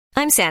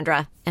I'm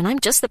Sandra, and I'm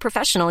just the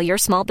professional your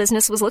small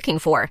business was looking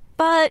for.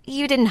 But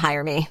you didn't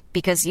hire me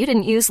because you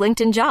didn't use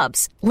LinkedIn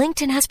Jobs.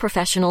 LinkedIn has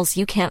professionals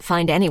you can't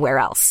find anywhere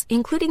else,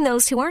 including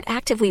those who aren't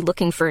actively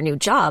looking for a new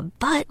job,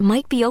 but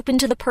might be open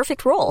to the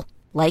perfect role,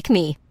 like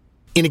me.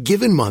 In a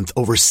given month,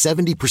 over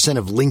 70%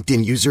 of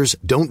LinkedIn users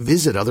don't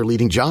visit other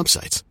leading job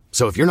sites.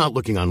 So if you're not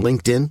looking on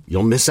LinkedIn,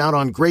 you'll miss out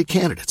on great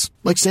candidates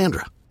like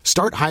Sandra.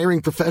 Start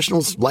hiring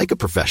professionals like a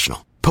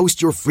professional.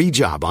 Post your free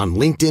job on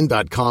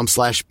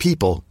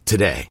linkedin.com/people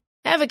today.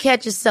 Ever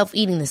catch yourself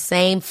eating the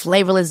same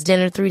flavorless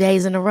dinner 3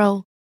 days in a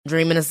row?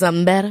 Dreaming of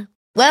something better?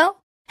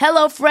 Well,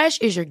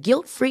 HelloFresh is your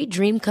guilt-free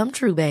dream come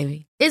true,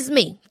 baby. It's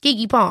me,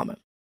 Keke Palmer.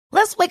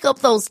 Let's wake up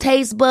those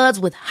taste buds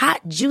with hot,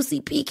 juicy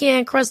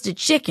pecan-crusted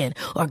chicken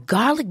or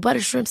garlic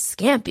butter shrimp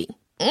scampi.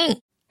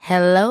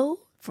 Hello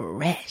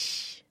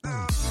Fresh.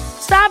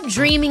 Stop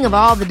dreaming of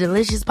all the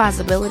delicious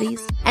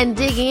possibilities and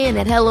dig in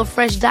at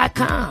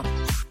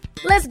HelloFresh.com.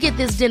 Let's get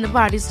this dinner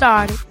party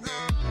started.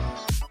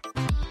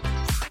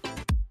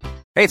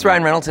 Hey, it's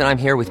Ryan Reynolds, and I'm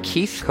here with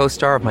Keith,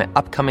 co-star of my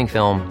upcoming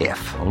film,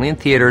 If, only in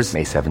theaters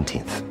May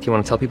 17th. Do you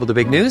want to tell people the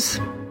big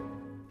news?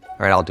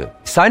 All right, I'll do it.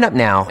 Sign up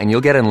now and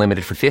you'll get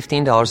unlimited for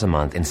 $15 a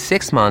month and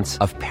 6 months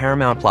of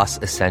Paramount Plus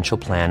Essential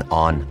Plan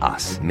on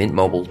us.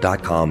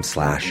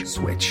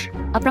 MintMobile.com/switch.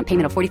 Upfront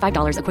payment of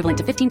 $45 equivalent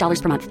to $15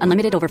 per month.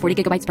 Unlimited over 40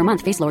 gigabytes per month.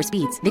 Face lower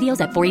speeds.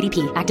 Videos at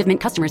 480p. Active Mint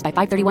customers by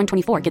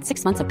 531.24 get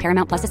 6 months of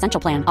Paramount Plus Essential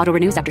Plan. Auto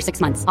renews after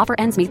 6 months. Offer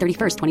ends May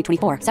 31st,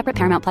 2024. Separate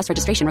Paramount Plus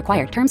registration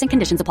required. Terms and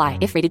conditions apply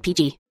if rated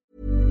PG.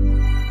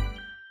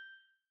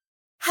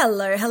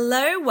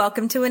 Hello.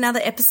 Welcome to another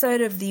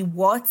episode of the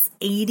What's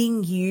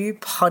Eating You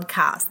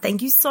podcast.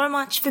 Thank you so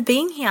much for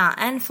being here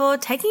and for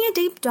taking a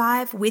deep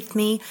dive with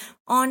me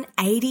on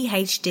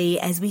ADHD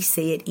as we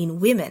see it in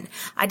women.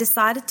 I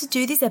decided to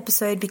do this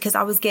episode because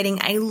I was getting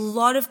a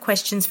lot of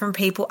questions from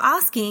people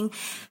asking,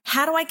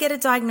 how do I get a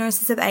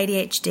diagnosis of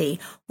ADHD?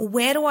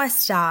 Where do I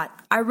start?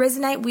 I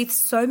resonate with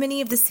so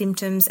many of the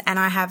symptoms and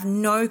I have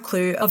no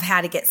clue of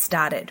how to get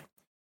started.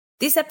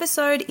 This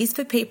episode is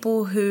for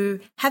people who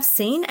have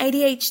seen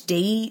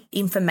ADHD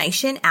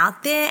information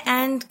out there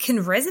and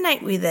can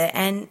resonate with it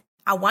and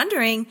are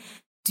wondering,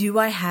 do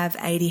I have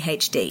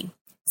ADHD?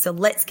 So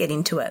let's get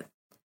into it.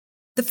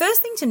 The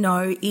first thing to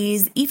know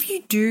is if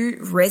you do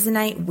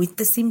resonate with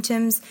the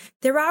symptoms,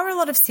 there are a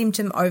lot of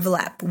symptom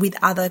overlap with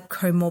other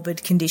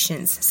comorbid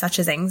conditions such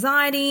as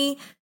anxiety,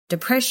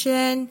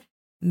 depression,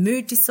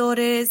 mood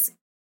disorders,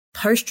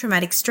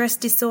 post-traumatic stress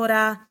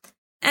disorder,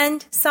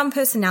 and some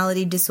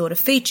personality disorder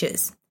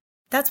features.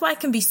 That's why it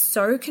can be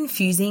so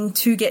confusing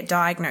to get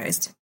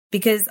diagnosed,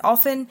 because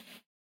often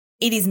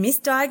it is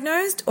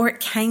misdiagnosed or it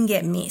can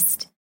get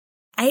missed.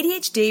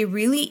 ADHD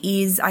really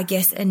is, I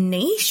guess, a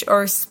niche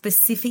or a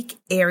specific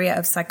area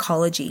of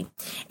psychology.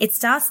 It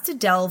starts to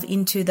delve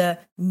into the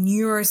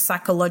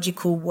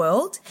neuropsychological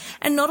world,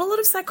 and not a lot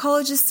of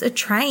psychologists are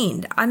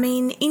trained. I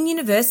mean, in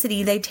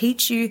university, they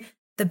teach you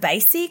the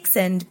basics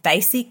and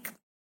basic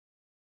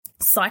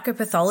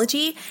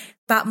psychopathology,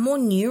 but more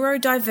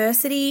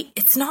neurodiversity,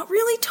 it's not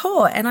really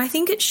taught, and I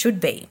think it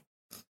should be.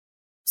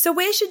 So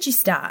where should you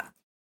start?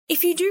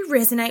 If you do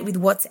resonate with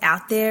what's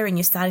out there and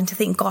you're starting to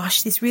think,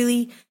 gosh, this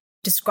really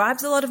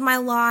describes a lot of my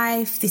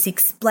life, this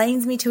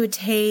explains me to a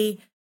T,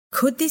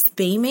 could this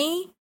be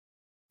me?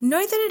 Know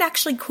that it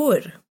actually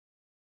could.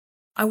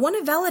 I want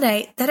to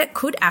validate that it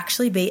could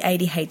actually be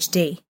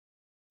ADHD.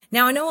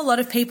 Now, I know a lot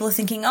of people are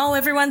thinking, oh,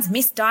 everyone's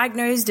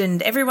misdiagnosed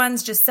and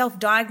everyone's just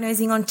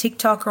self-diagnosing on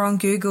TikTok or on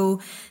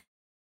Google.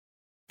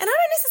 And I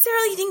don't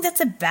necessarily think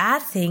that's a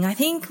bad thing. I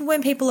think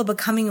when people are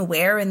becoming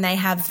aware and they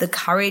have the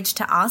courage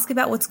to ask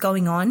about what's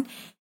going on,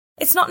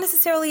 it's not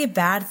necessarily a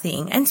bad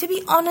thing. And to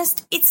be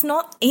honest, it's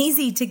not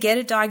easy to get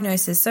a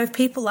diagnosis. So if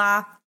people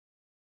are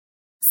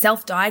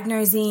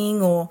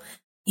self-diagnosing or,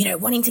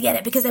 wanting to get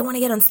it because they want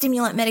to get on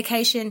stimulant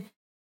medication,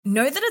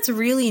 know that it's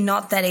really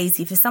not that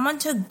easy for someone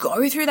to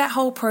go through that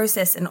whole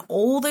process and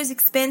all those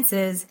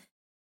expenses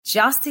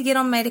just to get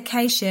on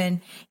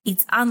medication.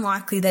 It's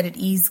unlikely that it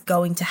is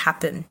going to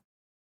happen.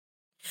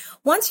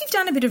 Once you've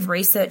done a bit of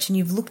research and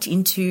you've looked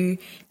into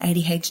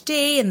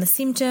ADHD and the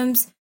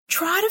symptoms,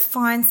 try to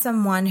find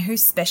someone who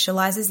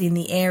specializes in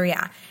the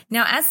area.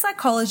 Now, as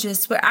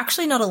psychologists, we're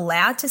actually not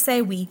allowed to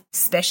say we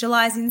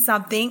specialize in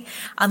something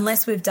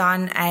unless we've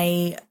done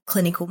a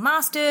clinical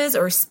master's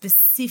or a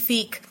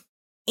specific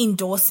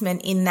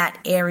endorsement in that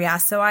area.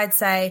 So I'd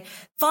say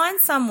find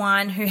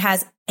someone who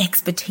has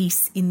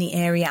expertise in the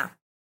area.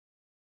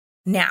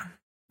 Now,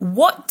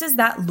 what does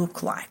that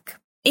look like?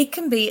 It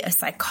can be a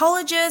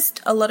psychologist.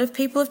 A lot of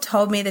people have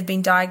told me they've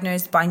been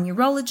diagnosed by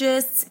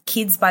neurologists,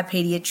 kids by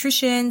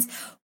pediatricians,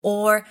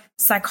 or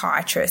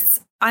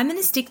psychiatrists. I'm going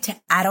to stick to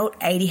adult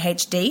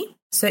ADHD.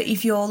 So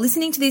if you're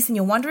listening to this and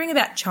you're wondering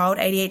about child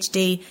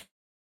ADHD,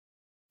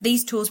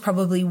 these tools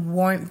probably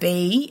won't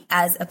be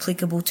as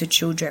applicable to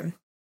children.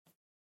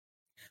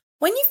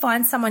 When you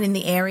find someone in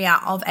the area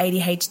of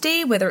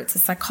ADHD, whether it's a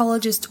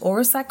psychologist or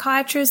a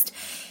psychiatrist,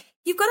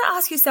 you've got to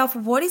ask yourself,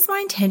 what is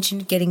my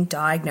intention of getting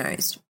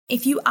diagnosed?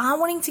 If you are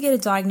wanting to get a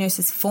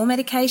diagnosis for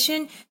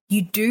medication,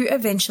 you do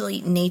eventually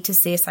need to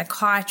see a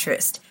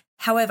psychiatrist.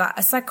 However,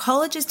 a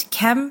psychologist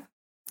can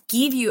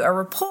give you a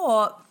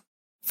report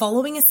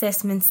following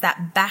assessments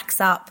that backs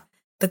up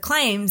the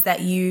claims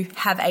that you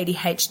have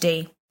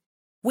ADHD.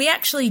 We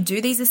actually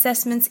do these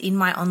assessments in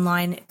my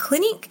online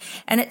clinic,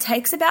 and it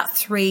takes about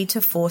 3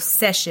 to 4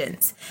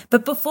 sessions.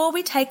 But before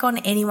we take on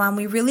anyone,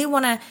 we really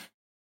want to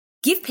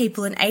give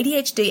people an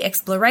ADHD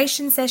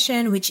exploration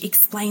session, which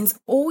explains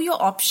all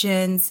your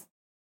options,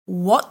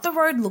 what the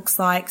road looks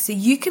like, so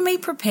you can be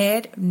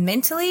prepared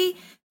mentally,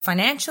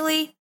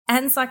 financially,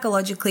 and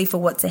psychologically for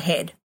what's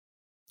ahead.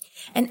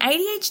 An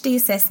ADHD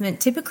assessment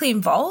typically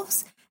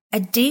involves a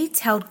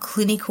detailed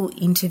clinical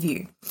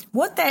interview.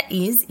 What that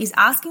is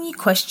asking you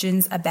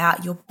questions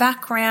about your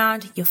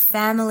background, your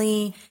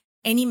family,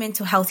 any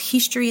mental health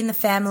history in the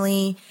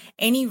family,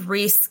 any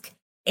risk,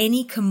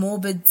 any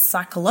comorbid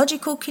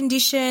psychological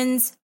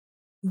conditions,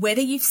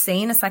 whether you've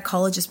seen a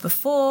psychologist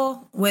before,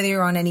 whether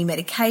you're on any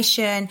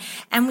medication,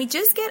 and we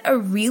just get a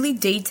really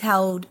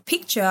detailed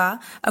picture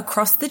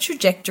across the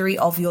trajectory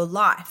of your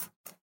life.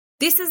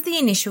 This is the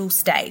initial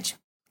stage.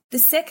 The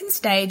second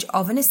stage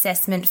of an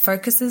assessment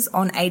focuses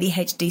on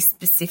ADHD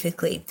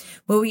specifically,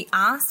 where we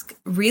ask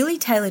really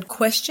tailored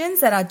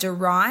questions that are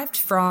derived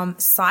from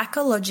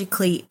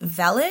psychologically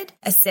valid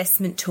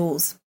assessment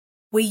tools.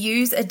 We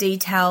use a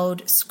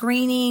detailed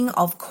screening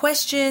of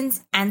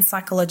questions and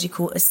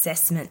psychological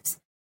assessments.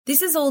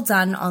 This is all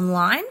done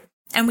online,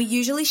 and we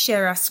usually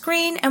share our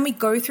screen and we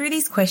go through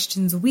these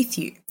questions with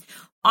you.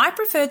 I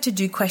prefer to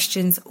do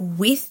questions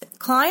with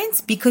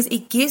clients because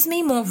it gives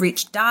me more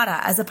rich data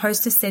as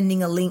opposed to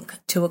sending a link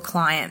to a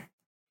client.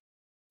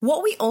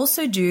 What we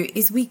also do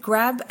is we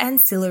grab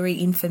ancillary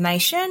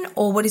information,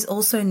 or what is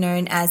also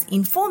known as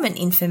informant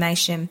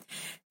information.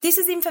 This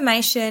is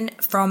information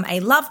from a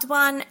loved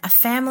one, a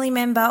family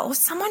member, or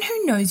someone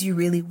who knows you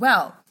really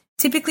well.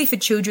 Typically for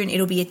children,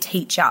 it'll be a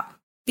teacher,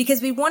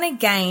 because we want to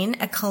gain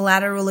a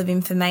collateral of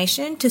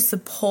information to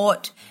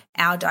support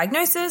our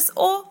diagnosis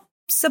or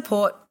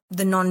support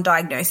the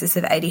non-diagnosis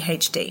of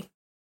ADHD.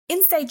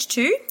 In stage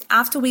 2,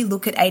 after we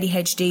look at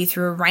ADHD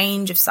through a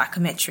range of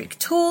psychometric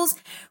tools,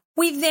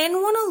 we then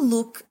want to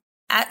look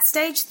at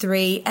stage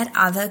 3 at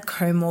other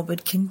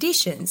comorbid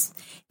conditions.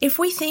 If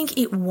we think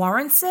it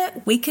warrants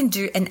it, we can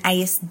do an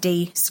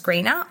ASD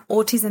screener,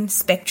 autism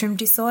spectrum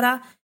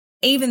disorder,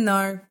 even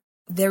though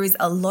there is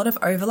a lot of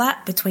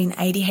overlap between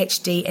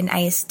ADHD and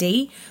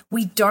ASD.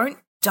 We don't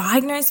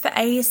diagnose for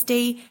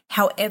ASD.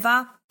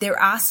 However, there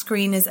are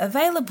screeners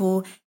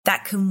available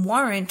that can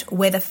warrant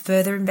whether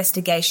further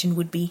investigation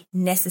would be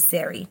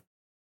necessary.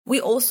 We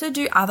also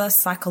do other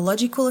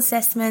psychological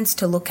assessments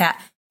to look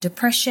at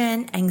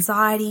depression,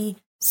 anxiety,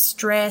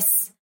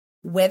 stress,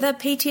 whether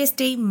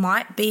PTSD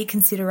might be a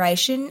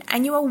consideration,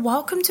 and you are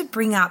welcome to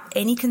bring up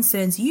any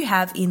concerns you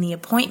have in the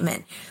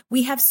appointment.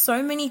 We have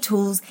so many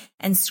tools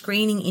and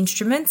screening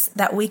instruments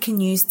that we can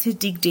use to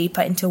dig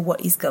deeper into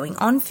what is going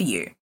on for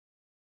you.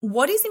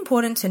 What is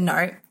important to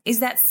note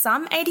is that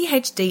some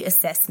ADHD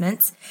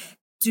assessments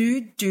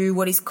do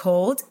what is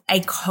called a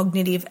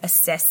cognitive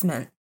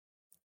assessment.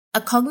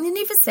 A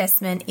cognitive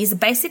assessment is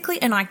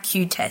basically an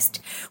IQ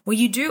test where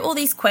you do all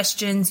these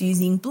questions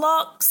using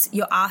blocks,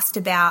 you're asked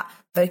about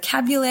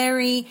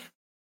vocabulary,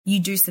 you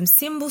do some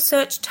symbol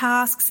search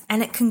tasks,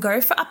 and it can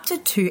go for up to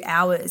 2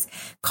 hours.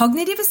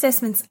 Cognitive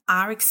assessments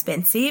are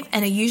expensive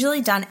and are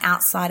usually done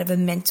outside of a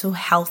mental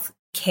health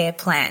care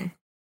plan.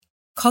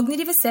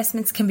 Cognitive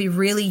assessments can be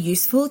really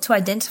useful to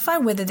identify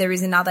whether there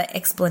is another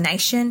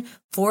explanation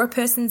for a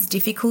person's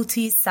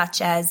difficulties, such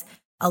as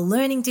a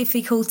learning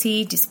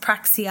difficulty,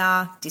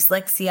 dyspraxia,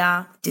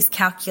 dyslexia,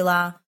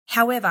 dyscalculia.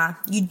 However,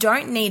 you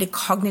don't need a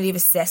cognitive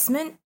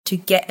assessment to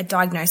get a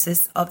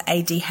diagnosis of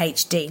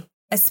ADHD,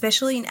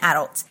 especially in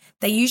adults.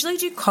 They usually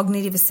do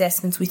cognitive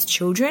assessments with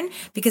children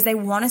because they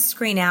want to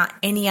screen out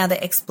any other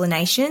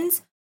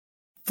explanations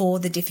for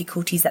the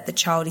difficulties that the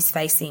child is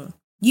facing.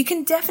 You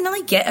can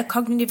definitely get a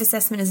cognitive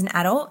assessment as an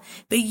adult,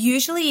 but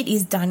usually it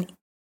is done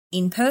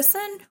in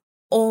person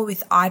or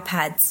with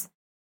iPads.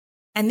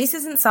 And this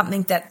isn't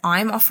something that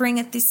I'm offering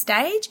at this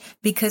stage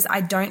because I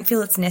don't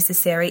feel it's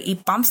necessary.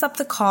 It bumps up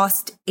the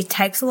cost, it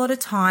takes a lot of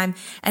time,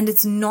 and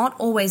it's not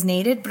always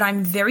needed. But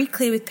I'm very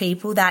clear with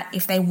people that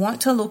if they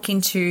want to look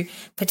into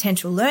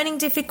potential learning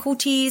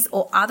difficulties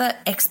or other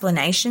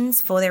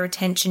explanations for their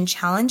attention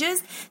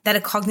challenges, that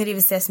a cognitive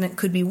assessment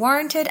could be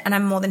warranted, and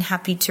I'm more than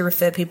happy to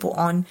refer people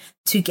on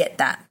to get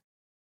that.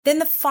 Then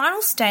the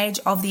final stage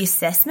of the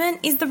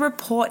assessment is the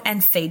report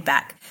and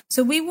feedback.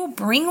 So we will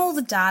bring all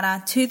the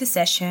data to the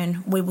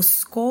session, we will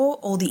score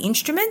all the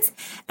instruments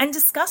and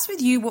discuss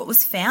with you what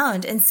was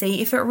found and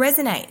see if it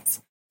resonates.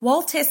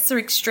 While tests are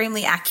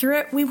extremely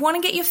accurate, we want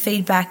to get your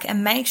feedback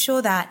and make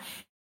sure that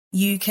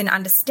you can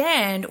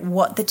understand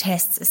what the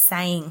tests are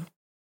saying.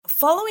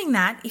 Following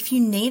that, if you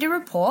need a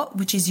report,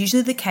 which is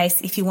usually the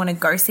case if you want to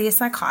go see a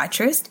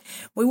psychiatrist,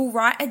 we will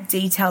write a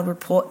detailed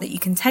report that you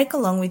can take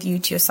along with you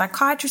to your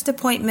psychiatrist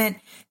appointment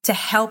to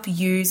help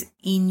use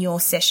in your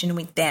session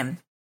with them.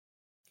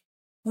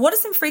 What are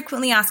some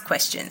frequently asked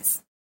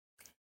questions?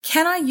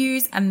 Can I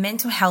use a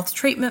mental health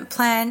treatment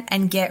plan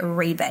and get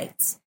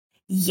rebates?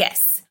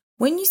 Yes.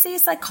 When you see a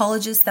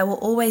psychologist, they will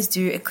always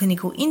do a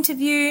clinical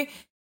interview,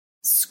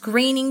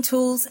 screening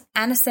tools,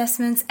 and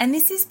assessments, and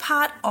this is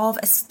part of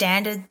a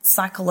standard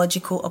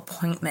psychological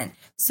appointment.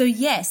 So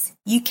yes,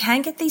 you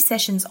can get these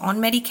sessions on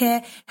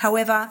Medicare.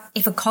 However,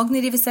 if a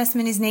cognitive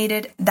assessment is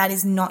needed, that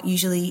is not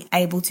usually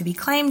able to be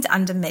claimed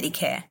under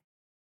Medicare.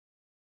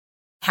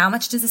 How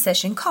much does a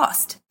session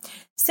cost?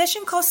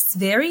 Session costs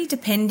vary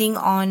depending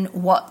on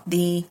what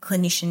the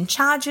clinician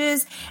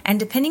charges and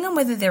depending on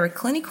whether they're a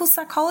clinical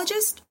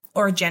psychologist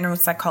or a general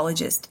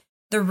psychologist.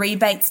 The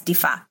rebates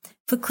differ.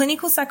 For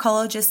clinical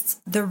psychologists,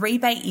 the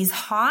rebate is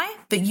high,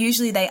 but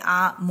usually they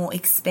are more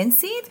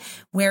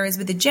expensive, whereas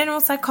with a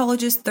general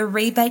psychologist, the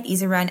rebate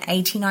is around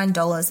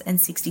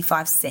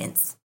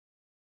 $89.65.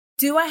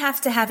 Do I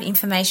have to have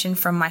information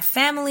from my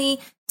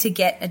family to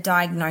get a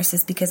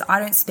diagnosis because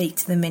I don't speak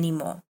to them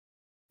anymore?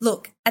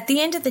 Look, at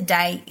the end of the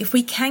day, if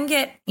we can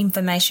get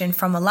information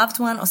from a loved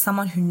one or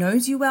someone who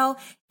knows you well,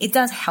 it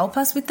does help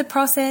us with the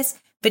process,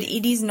 but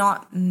it is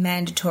not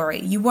mandatory.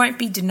 You won't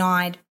be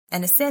denied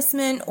an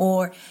assessment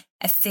or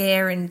a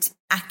fair and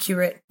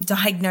accurate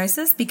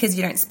diagnosis because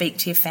you don't speak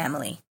to your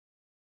family.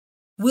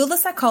 Will the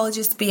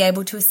psychologist be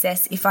able to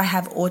assess if I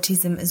have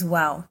autism as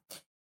well?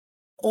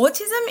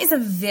 Autism is a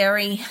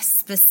very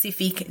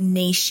specific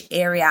niche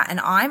area, and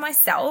I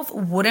myself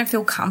wouldn't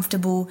feel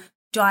comfortable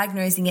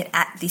diagnosing it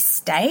at this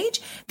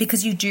stage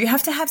because you do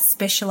have to have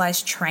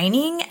specialized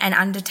training and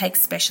undertake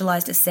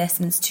specialized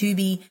assessments to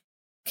be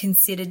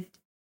considered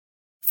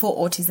for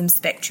autism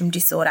spectrum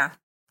disorder.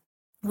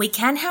 We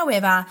can,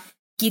 however,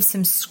 give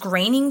some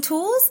screening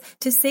tools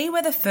to see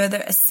whether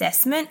further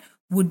assessment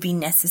would be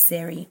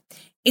necessary.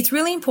 It's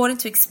really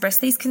important to express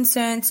these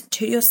concerns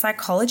to your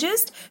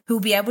psychologist who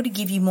will be able to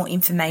give you more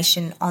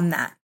information on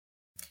that.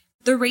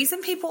 The reason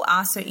people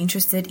are so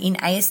interested in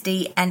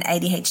ASD and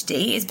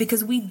ADHD is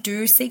because we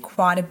do see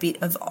quite a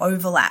bit of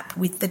overlap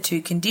with the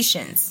two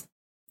conditions.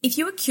 If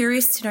you are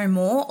curious to know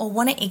more or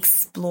want to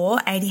explore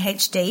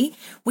ADHD,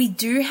 we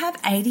do have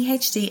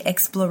ADHD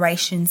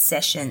exploration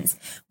sessions.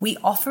 We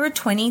offer a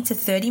 20 to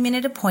 30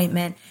 minute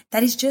appointment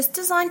that is just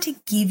designed to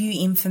give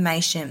you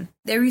information.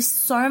 There is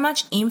so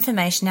much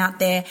information out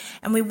there,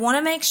 and we want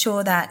to make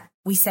sure that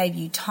we save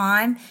you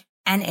time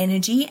and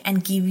energy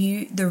and give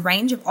you the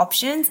range of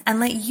options and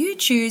let you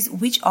choose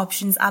which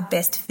options are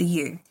best for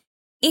you.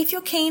 If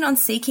you're keen on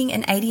seeking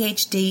an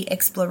ADHD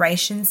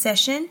exploration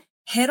session,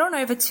 head on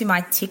over to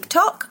my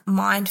TikTok,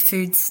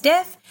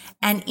 MindFoodSteph,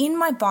 and in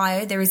my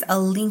bio there is a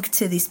link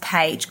to this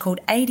page called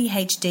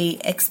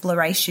ADHD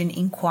Exploration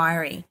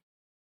Inquiry.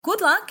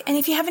 Good luck, and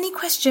if you have any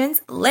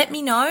questions, let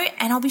me know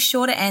and I'll be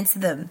sure to answer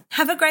them.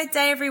 Have a great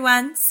day,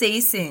 everyone. See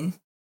you soon.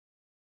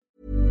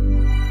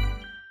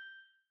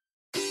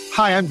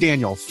 Hi, I'm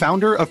Daniel,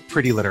 founder of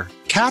Pretty Litter.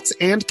 Cats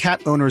and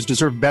cat owners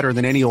deserve better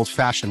than any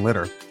old-fashioned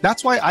litter.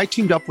 That's why I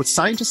teamed up with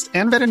scientists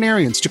and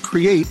veterinarians to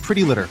create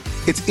Pretty Litter.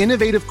 Its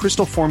innovative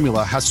crystal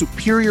formula has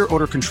superior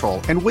odor control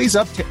and weighs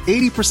up to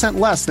 80%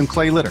 less than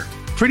clay litter.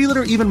 Pretty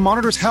Litter even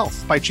monitors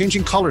health by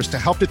changing colors to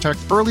help detect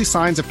early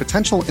signs of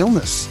potential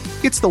illness.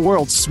 It's the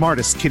world's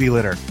smartest kitty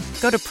litter.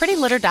 Go to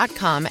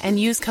prettylitter.com and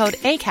use code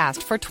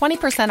ACAST for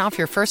 20% off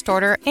your first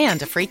order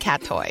and a free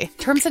cat toy.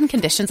 Terms and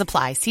conditions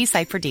apply. See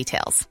site for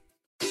details.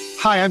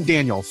 Hi, I'm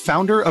Daniel,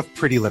 founder of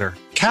Pretty Litter.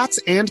 Cats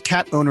and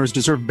cat owners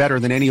deserve better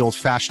than any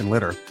old-fashioned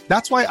litter.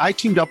 That's why I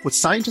teamed up with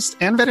scientists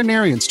and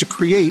veterinarians to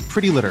create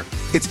Pretty Litter.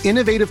 Its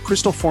innovative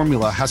crystal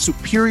formula has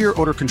superior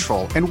odor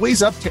control and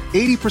weighs up to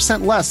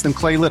 80% less than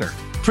clay litter.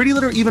 Pretty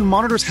Litter even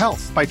monitors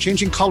health by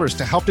changing colors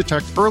to help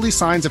detect early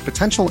signs of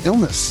potential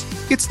illness.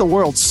 It's the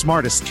world's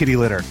smartest kitty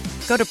litter.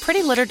 Go to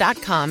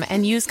prettylitter.com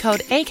and use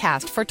code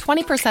ACAST for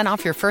 20%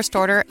 off your first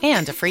order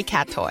and a free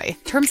cat toy.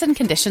 Terms and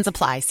conditions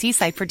apply. See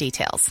site for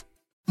details.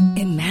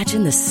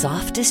 Imagine the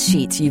softest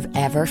sheets you've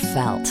ever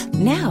felt.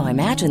 Now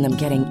imagine them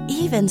getting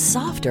even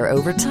softer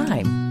over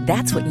time.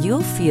 That's what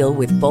you'll feel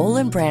with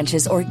Boll &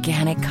 Branch's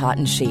organic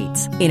cotton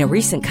sheets. In a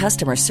recent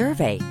customer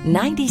survey,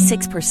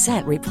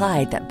 96%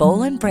 replied that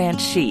Boll &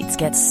 Branch sheets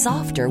get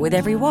softer with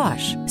every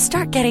wash.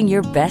 Start getting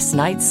your best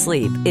night's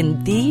sleep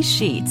in these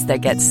sheets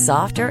that get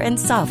softer and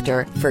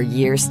softer for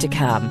years to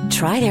come.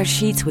 Try their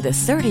sheets with a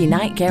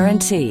 30-night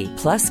guarantee.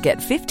 Plus, get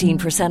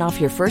 15%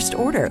 off your first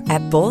order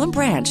at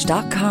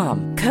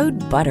bollandbranch.com.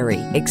 Code BUTTERY.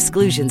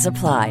 Exclusions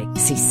apply.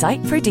 See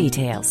site for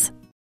details.